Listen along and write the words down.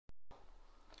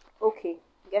Okay,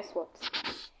 guess what?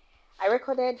 I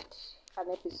recorded an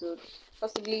episode.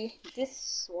 Possibly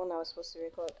this one I was supposed to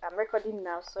record. I'm recording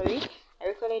now, sorry. I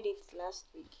recorded it last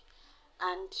week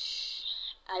and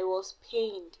I was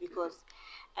pained because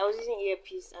I was using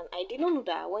earpiece and I did not know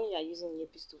that when you are using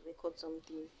earpiece to record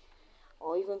something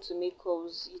or even to make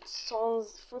calls, it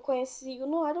sounds frequency. I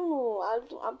don't know. I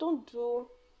don't do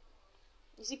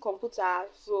computer,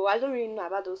 so I don't really know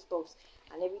about those stuffs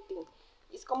and everything.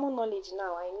 It's common knowledge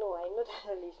now. I know that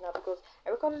knowledge now because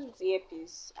I recorded with the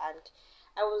earpiece and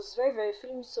I was very, very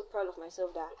feeling so proud of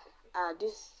myself that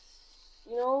this,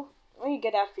 when you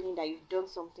get that feeling that you've done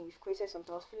something, you've created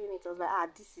something, I was feeling it. I was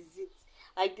like, this is it.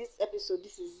 Like this episode,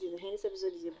 this is it. This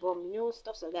episode is a bomb,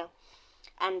 stuff like that.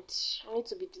 And I need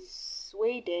to be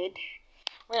dissuaded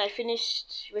when I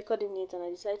finished recording it and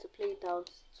I decided to play it out.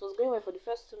 It was going well for the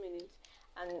first 2 minutes,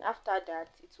 and after that,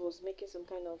 it was making some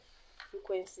kind of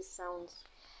frequency sounds.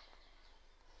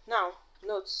 Now,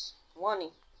 notes,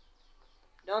 warning: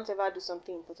 don't ever do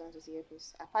something important with the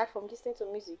earpiece. Apart from listening to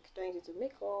music, don't use it to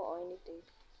make call or anything,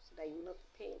 so that you will not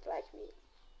be paid like me.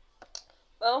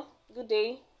 Well, good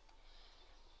day.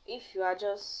 If you are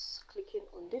just clicking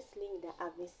on this link that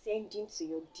I've been sending to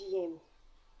your DM,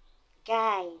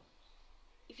 guy,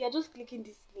 if you're just clicking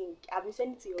this link, I've been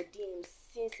sending to your DM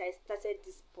since I started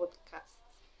this podcast.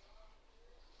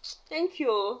 Thank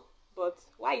you, but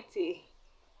why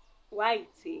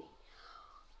it?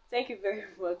 Thank you very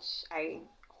much. I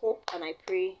hope and I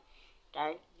pray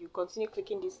that you continue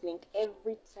clicking this link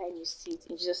every time you see it.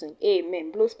 In Jesus' name,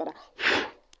 amen. Blow spada.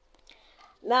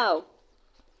 Now,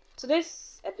 today's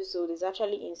episode is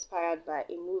actually inspired by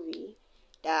a movie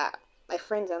that my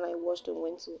friends and I watched and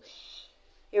went to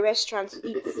a restaurant to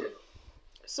eat.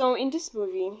 So in this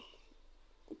movie,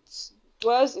 it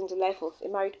dwells in the life of a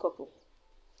married couple.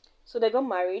 So they got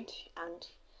married and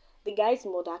the guy's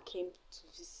mother came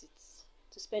to visit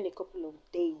to spend a couple of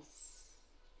days.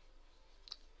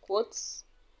 Quotes,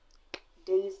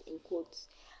 days in quotes,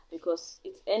 because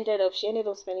she ended up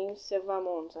spending several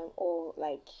months and all,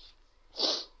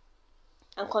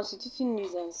 and constituting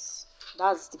nuisance.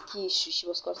 That's the key issue. She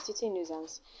was constituting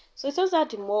nuisance. So it turns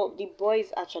out the boy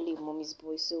is actually mommy's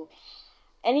boy. So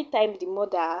anytime the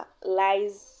mother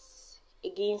lies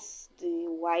against the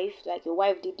wife, like your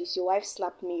wife did this, your wife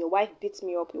slapped me, your wife beat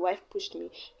me up, your wife pushed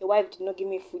me, your wife did not give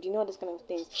me food, this kind of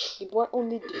things, the boy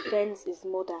only defends his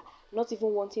mother, not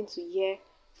even wanting to hear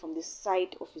from the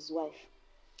side of his wife.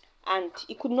 And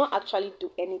he could not actually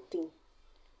do anything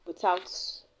without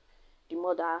the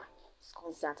mother's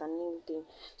consent and anything.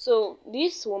 So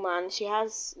this woman, she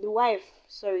has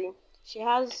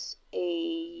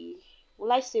a,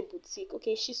 will I say boutique?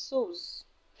 Okay, she sews.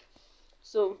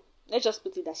 So let's just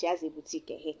put it that she has a boutique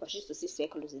here, because she used to see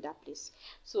clothes in that place.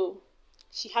 So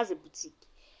she has a boutique.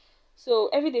 So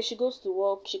every day she goes to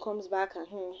work, she comes back and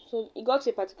so it got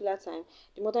to a particular time,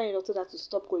 the mother-in-law told her to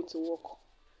stop going to work.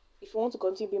 If you want to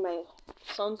continue being my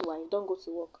son's wife, don't go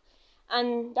to work.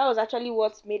 And that was actually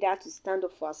what made her to stand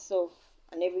up for herself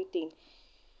and everything.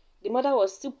 The mother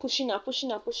was still pushing her, and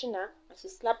she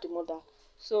slapped the mother.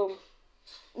 So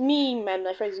me and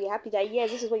my friends were happy that yes,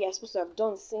 this is what you're supposed to have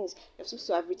done since you're supposed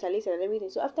to have retaliated and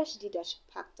everything. So after she did that, she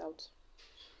packed out.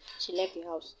 She left the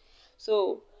house.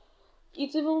 So there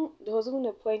was even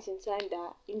a point in time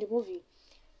that in the movie,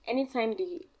 anytime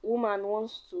the woman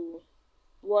wants to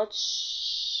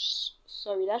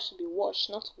that should be wash,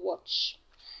 not watch.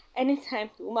 Anytime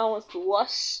the woman wants to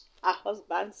wash her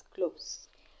husband's clothes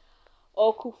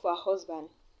or cook for her husband,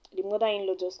 the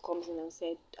mother-in-law just comes in and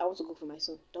said, I want to go for my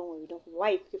son. Don't worry. Why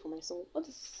are you cooking for my son? What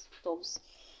is stuffs?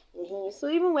 So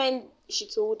even when she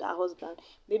told her husband,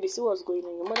 baby, see what's going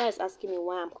on. Your mother is asking me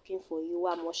why I'm cooking for you,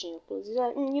 why I'm washing your clothes. He's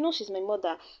like, she's my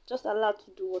mother. Just allow her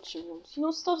to do what she wants.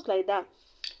 Stuff like that.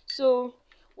 So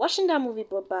watching that movie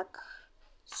brought back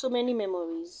so many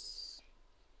memories.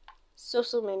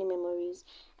 So many memories.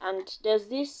 And there's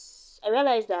this, I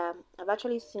realized that I've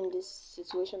actually seen this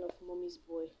situation of mommy's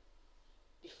boy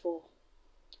before.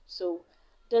 So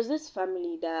there's this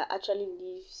family that actually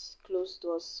lives close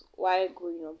to us while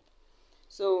growing up.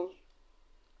 So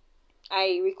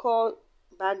I recall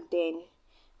back then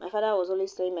my father was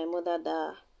always telling my mother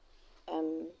that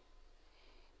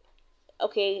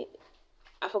okay,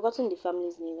 I've forgotten the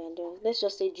family's name, and let's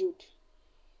just say Jude.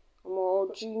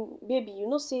 Jude, baby,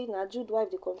 say now Jude wife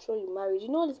they control you marriage,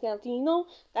 this kind of thing,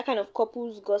 that kind of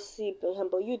couples gossip,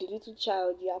 but you the little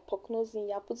child, you are prognosing,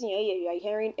 you are putting your ear, you are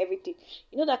hearing everything,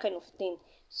 that kind of thing.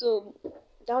 So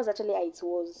that was actually how it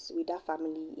was with that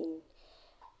family in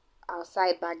our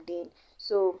side back then.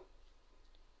 So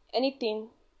anything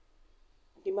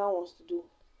the man wants to do,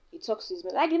 he talks to his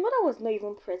mother. Like the mother was not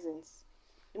even present.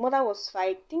 The mother was fine.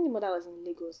 I think the mother was in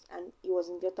Lagos and he was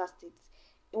in Delta State.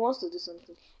 He wants to do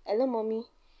something. Hello, mommy.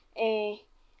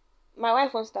 My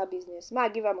wife wants to start business. May I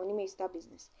give her money? May start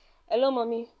business. Hello,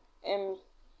 mommy.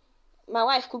 My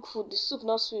wife cook food. The soup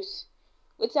not sweet.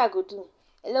 What I go do?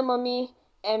 Hello, mommy.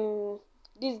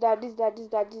 This that.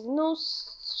 This. No,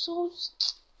 so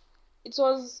it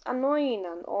was annoying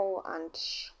and all, and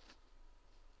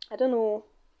I don't know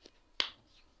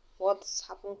what's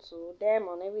happened to them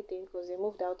and everything because they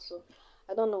moved out. So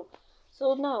I don't know.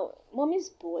 So now, mommy's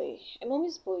boy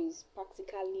is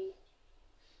practically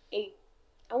a,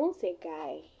 I won't say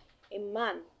guy, a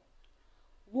man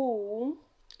who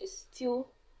is still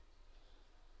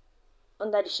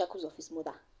under the shackles of his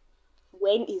mother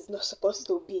when he's not supposed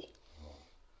to be.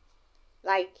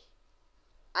 Like,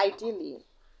 ideally,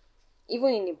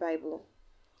 even in the Bible,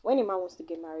 when a man wants to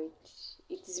get married,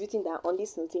 it is written that on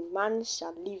this note, a man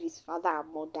shall leave his father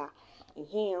and mother and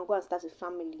go and start a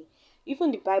family.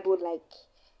 Even the Bible, like,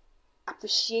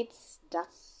 appreciates that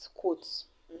quote.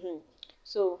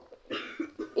 So,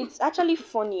 it's actually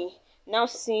funny now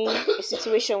seeing a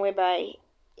situation whereby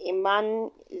a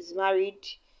man is married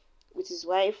with his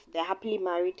wife, they're happily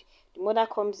married, the mother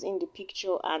comes in the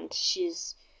picture and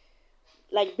she's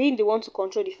like being the one to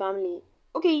control the family.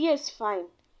 Okay, yes, fine.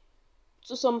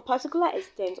 To some particular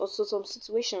extent or to some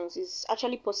situations, it's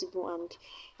actually possible and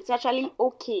it's actually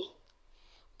okay.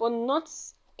 But not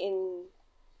in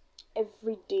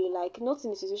every day, like not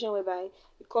in a situation whereby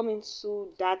you come into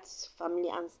that family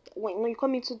and when you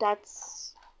come into that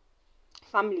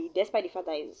family, despite the fact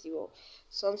that it's your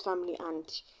son's family, and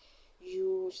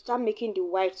you start making the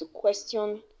wife to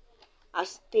question her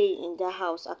stay in that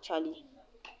house. Actually,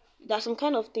 there's some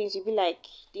kind of things you'll be like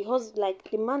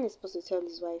the man is supposed to tell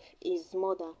his wife, his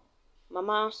mother,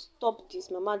 Mama, stop this,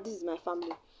 Mama, this is my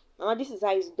family, Mama, this is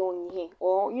how it's done here,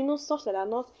 or stuff that are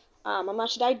not, Mama,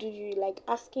 should I do you, like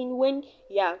asking when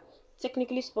yeah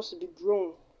technically supposed to be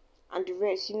grown and the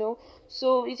rest.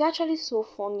 So it's actually so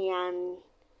funny and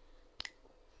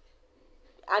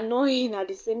annoying at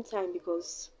the same time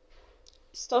because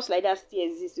stuff like that still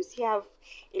exists. You still have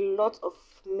a lot of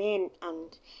men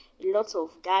and a lot of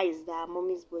guys that are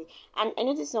mommy's boy. And I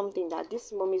noticed something, that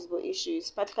this mommy's boy issue is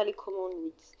particularly common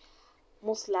with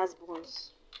most last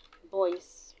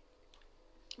boys.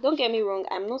 Don't get me wrong,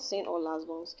 I'm not saying all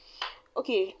last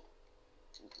Okay,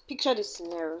 picture this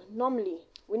scenario. Normally,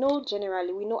 we know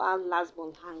how last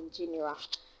are in general.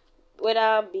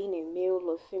 Whether being a male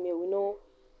or female, we know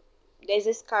there's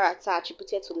this character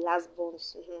attributed to last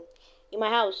In my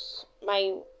house,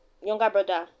 my younger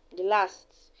brother, the last,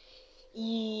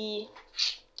 you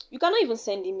cannot even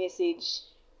send him message.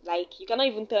 Like, you cannot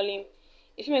even tell him,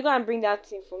 if you may go and bring that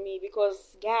thing for me,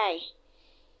 because guy,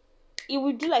 he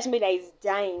would do like somebody that is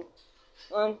dying.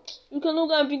 You cannot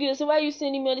go and bring it. So why are you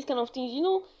sending me all these kind of things?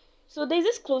 So there's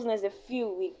this closeness they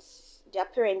feel with their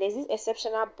parent. There's this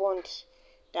exceptional bond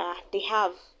that they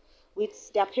have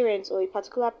with their parents or a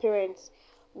particular parent,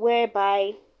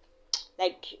 whereby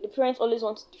like the parents always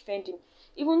want to defend him.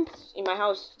 Even in my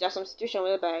house, there's some situation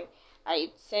whereby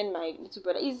I send my little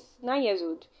brother, he's 9 years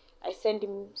old, I send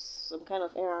him some kind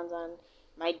of errands, and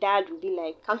my dad will be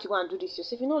like, can't you go and do this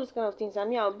yourself? This kind of things. And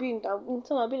me, I'll be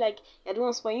like, I don't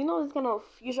want to spoil, this kind of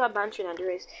usual bantering and the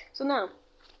rest. So now,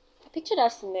 picture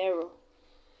that scenario.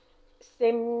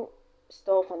 Same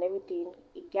stuff and everything.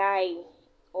 A guy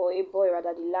or a boy,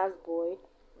 rather, the last boy,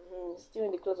 still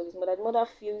in the clothes of his mother. The mother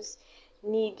feels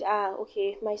need,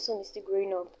 okay, my son is still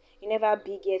growing up. He never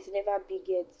big yet.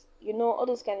 All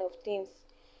those kind of things.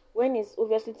 When it's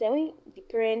obviously time, when the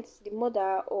parents, the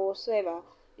mother or whoever,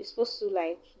 is supposed to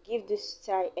like give this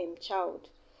child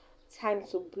time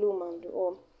to bloom and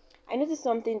all. I noticed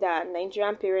something that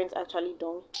Nigerian parents actually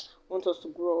don't want us to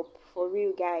grow up. For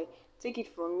real, guy, take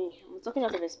it from me. I'm talking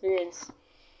out of experience.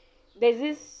 There's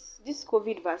this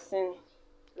COVID vaccine.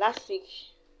 Last week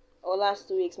or last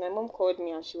 2 weeks, my mom called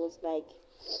me and she was like,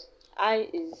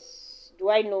 do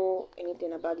I know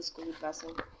anything about this COVID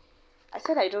vaccine? I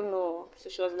said I don't know. So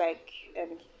she was like,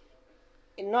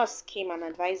 a nurse came and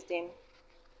advised them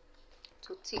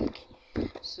to take.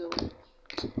 So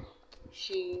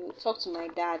she talked to my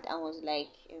dad and was like,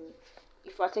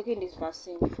 if we're taking this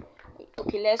vaccine,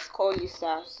 okay, let's call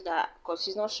Lisa, so that, because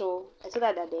she's not sure. I told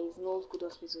her that there is no good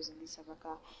hospitals in this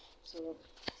Africa. So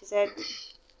she said,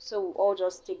 so we'll all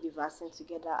just take the vaccine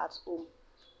together at home.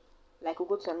 Like, we'll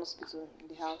go to an hospital in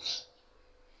the house.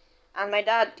 And my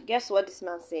dad, guess what this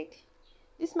man said?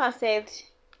 This man said,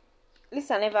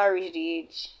 Lisa never reached the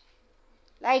age.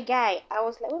 Like, guy, I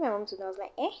was like, when my mom told me, I was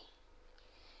like, eh?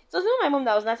 So it was not my mom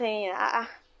that was not saying,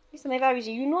 This never reach.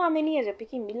 You know how many years you're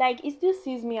picking me? Like, it still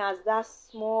sees me as that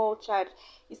small child.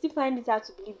 It still finds it hard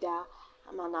to believe that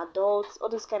I'm an adult, all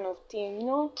those kind of things. You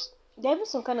know, there are even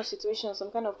some kind of situations,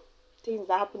 some kind of things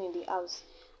that happen in the house.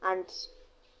 And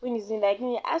when he's in like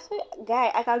me, I say,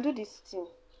 guy, I can do this thing.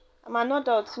 I'm an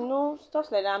adult, you know,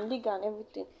 stuff like that. I'm legal and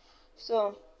everything.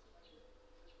 So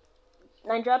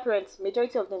Nigerian parents,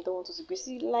 majority of them don't want to see.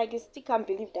 See, like, they still can't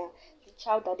believe that the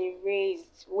child that they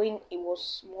raised when it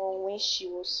was small, when she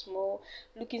was small,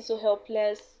 looking so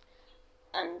helpless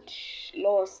and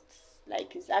lost,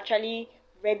 like, is actually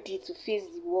ready to face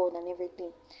the world and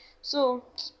everything. So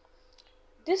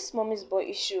this mommy's boy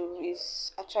issue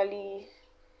is actually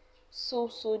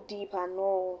so deep and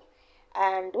all.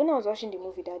 And when I was watching the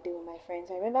movie that day with my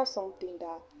friends, I remember something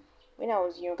that when I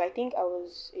was young, I think I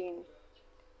was in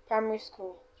primary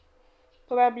school.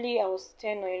 Probably I was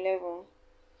 10 or 11.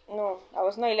 No, I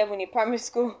was not 11 in primary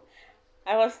school.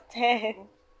 I was 10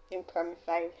 in primary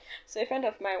 5. So a friend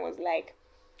of mine was like,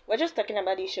 we're just talking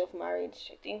about the issue of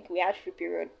marriage. I think we had free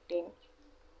period then.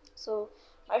 So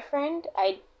my friend,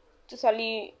 I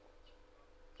totally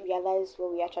realized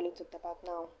what we actually talked about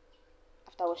now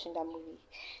after watching that movie.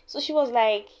 So she was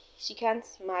like, she can't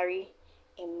marry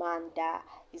a man that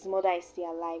his mother is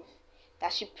still alive.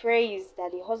 That she prays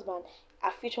that the husband,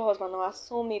 her future husband or her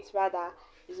soulmate rather,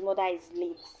 his mother is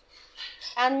late.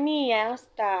 And me, I asked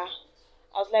her, I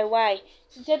was like, why?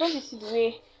 She said, don't you see the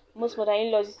way most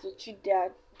mother-in-laws used to treat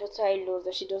their daughter-in-laws,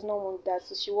 that she does not want that.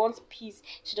 So she wants peace.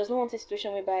 She does not want a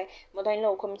situation whereby mother-in-law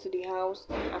will come into the house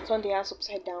and turn the house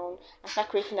upside down and start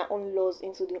creating her own laws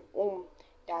into the home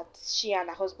that she and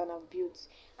her husband have built.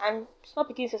 And it's not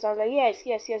picking sense. I was like,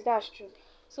 yes, that's true.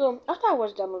 So after I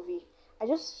watched that movie, I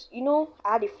just,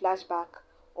 I had a flashback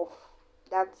of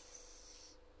that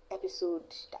episode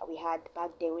that we had back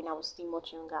then when I was still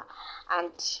much younger.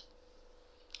 And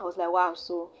I was like, wow,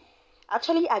 so I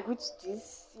actually agreed to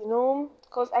this,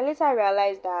 because I later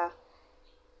realized that,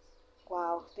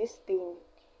 wow, this thing,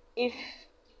 if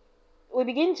we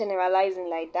begin generalizing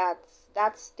like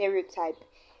that stereotype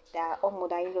that all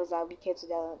mother-in-laws are wicked to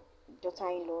their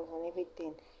daughter-in-laws and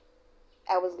everything,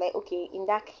 I was like, okay, in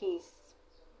that case,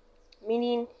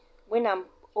 meaning when I'm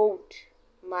old,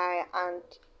 my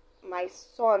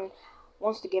son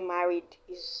wants to get married,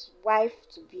 his wife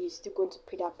to be is still going to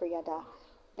pray that prayer that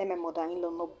let my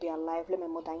mother-in-law not be alive, let my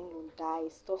mother-in-law die,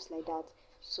 stuff like that.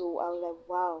 So I was like,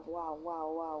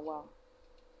 wow.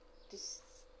 This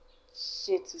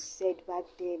shit was said back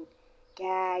then. Guy,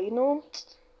 I was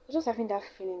just having that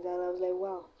feeling that I was like,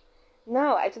 wow.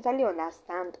 Now I totally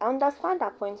understand. I understand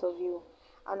her point of view.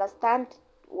 I understand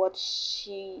what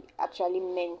she actually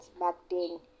meant back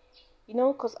then.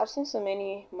 Because I've seen so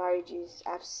many marriages,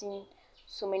 I've seen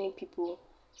so many people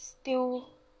still.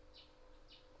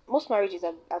 Most marriages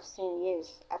I've seen,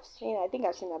 yes, I think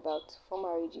I've seen about 4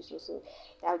 marriages also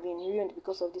that have been ruined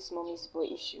because of this mommy's boy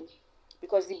issue.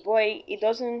 Because the boy, he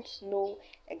doesn't know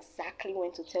exactly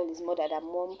when to tell his mother that,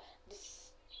 mom,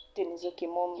 this thing is okay,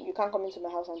 mom, you can't come into my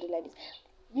house and do like this.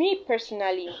 Me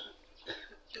personally,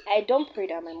 I don't pray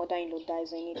that my mother-in-law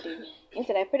dies or anything.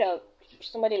 Instead, I pray that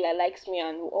somebody that likes me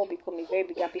and we'll all become a very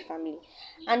big happy family.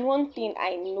 And one thing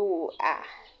I know,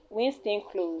 we ain't staying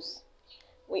close.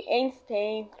 We ain't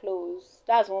staying close.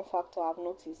 That's one factor I've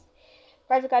noticed.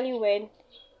 Practically when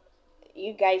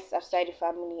you guys have started a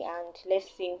family and let's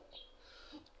say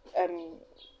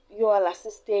you all are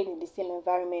staying in the same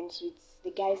environment with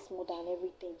the guy's mother and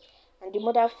everything, and the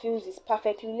mother feels it's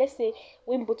perfectly, let's say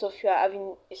when both of you are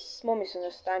having a small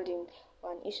misunderstanding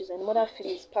and issues, and the mother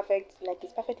feels it's perfect, like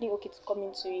it's perfectly okay to come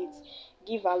into it,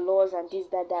 give her laws and this,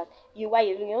 that, you, why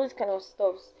you're doing all this kind of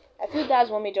stuff. I feel that's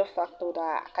one major factor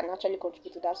that can actually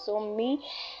contribute to that. So me,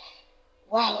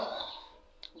 wow,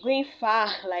 going far,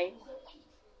 like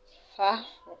far.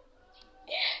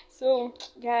 So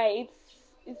yeah,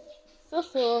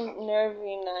 it's so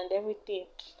nerving and everything.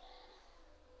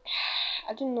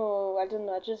 I don't know. I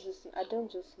don't just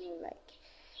know, like,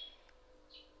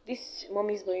 this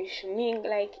mommy's boy issue. Mean,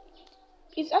 like,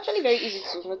 it's actually very easy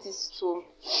to notice to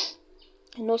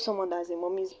know someone that's a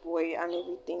mommy's boy and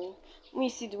everything. When you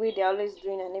see the way they're always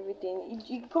doing and everything,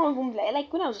 you can't even,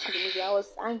 like when I was watching the movie, I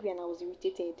was angry and I was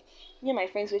irritated. Me and my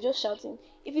friends were just shouting,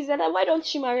 if it's like that, why don't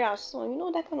she marry her son?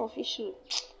 That kind of issue.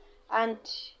 And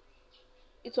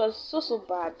it was so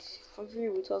bad. For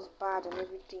real, it was bad and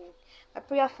everything. My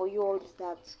prayer for you all is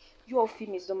that you all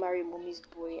females don't marry mommy's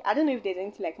boy. I don't know if there's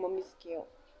anything like mommy's girl.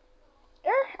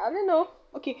 I don't know.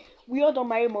 Okay, we all don't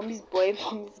marry mommy's boy,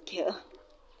 mommy's girl.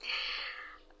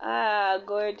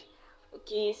 God.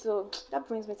 Okay, so that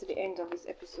brings me to the end of this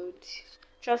episode.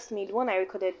 Trust me, the one I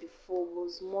recorded before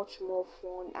was much more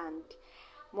fun and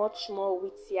much more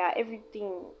wittier,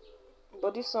 everything.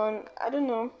 But this one, I don't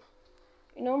know.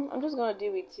 I'm just gonna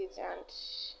deal with it and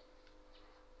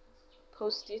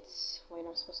post it when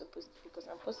I'm supposed to post it, because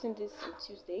I'm posting this on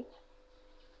Tuesday.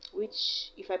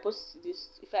 Which, if I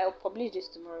publish this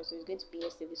tomorrow, so it's going to be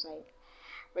yesterday. So I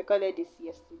recorded this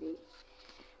yesterday.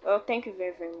 Well, thank you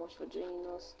very, very much for joining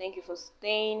us. Thank you for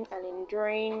staying and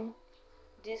enjoying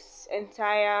this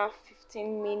entire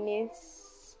 15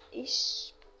 minutes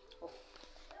ish.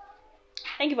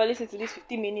 Thank you for listening to this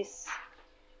 15 minutes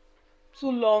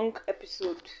too long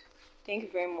episode. Thank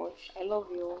you very much. I love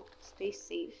you. Stay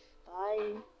safe.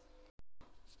 Bye.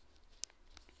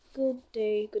 Good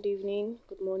day, good evening,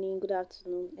 good morning, good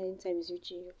afternoon. Anytime is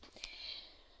reaching you.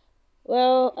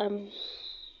 Well,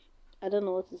 I don't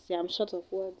know what to say. I'm short of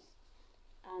words.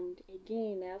 And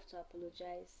again, I have to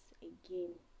apologize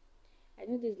again. I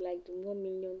know this is like the 1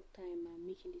 million time I'm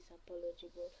making this apology,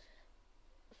 but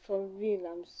for real,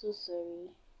 I'm so sorry.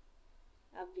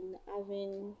 I've been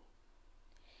having.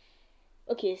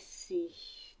 Okay, see,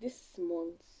 this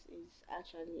month is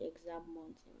actually exam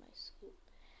month in my school,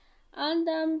 and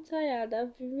I'm tired.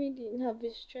 I've been reading, I've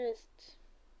been stressed.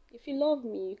 If you love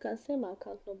me, you can send my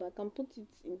account number. I can put it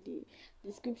in the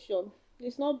description.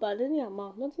 It's not bad, any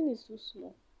amount. Nothing is too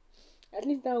small. At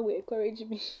least that will encourage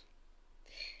me.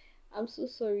 I'm so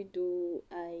sorry though.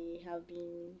 I have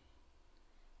been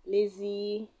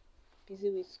lazy, busy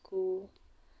with school,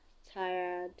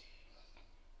 tired.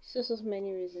 So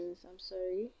many reasons. I'm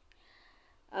sorry.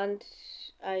 And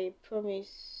I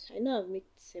promise, I know I've made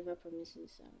several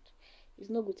promises and it's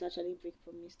not good to actually break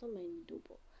promise. Not many though,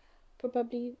 but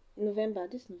probably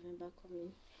this November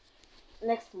coming.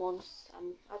 Next month,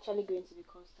 I'm actually going to be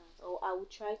constant, or I will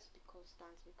try to be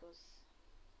constant, because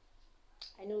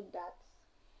I know that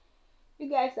you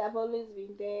guys have always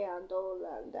been there and all,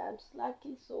 and I'm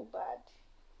slacking so bad.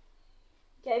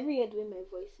 Every hear doing my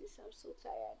voices, I'm so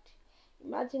tired.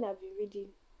 Imagine I've been reading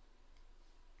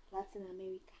Latin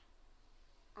America.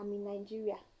 I'm in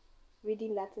Nigeria,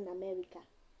 reading Latin America,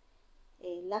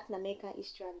 Latin American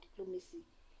history and diplomacy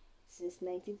since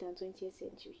 19th and 20th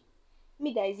century.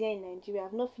 Me that is here in Nigeria,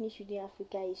 I've not finished reading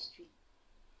Africa history.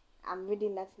 I'm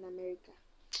reading Latin America.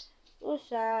 Oh,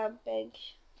 sharp, beg.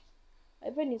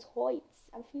 My brain is hot.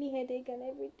 I'm feeling headache and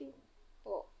everything.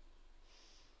 But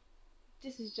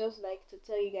this is just like to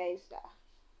tell you guys that,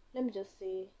 let me just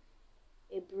say,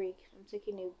 a break. I'm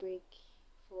taking a break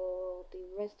for the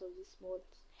rest of this month,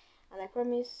 and I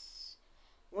promise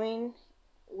when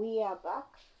we are back,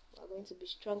 we're going to be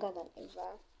stronger than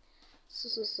ever.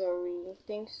 So sorry.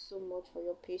 Thanks so much for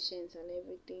your patience and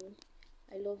everything.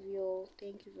 I love you all.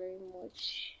 Thank you very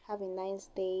much. Have a nice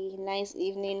day, nice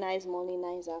evening, nice morning,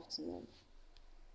 nice afternoon.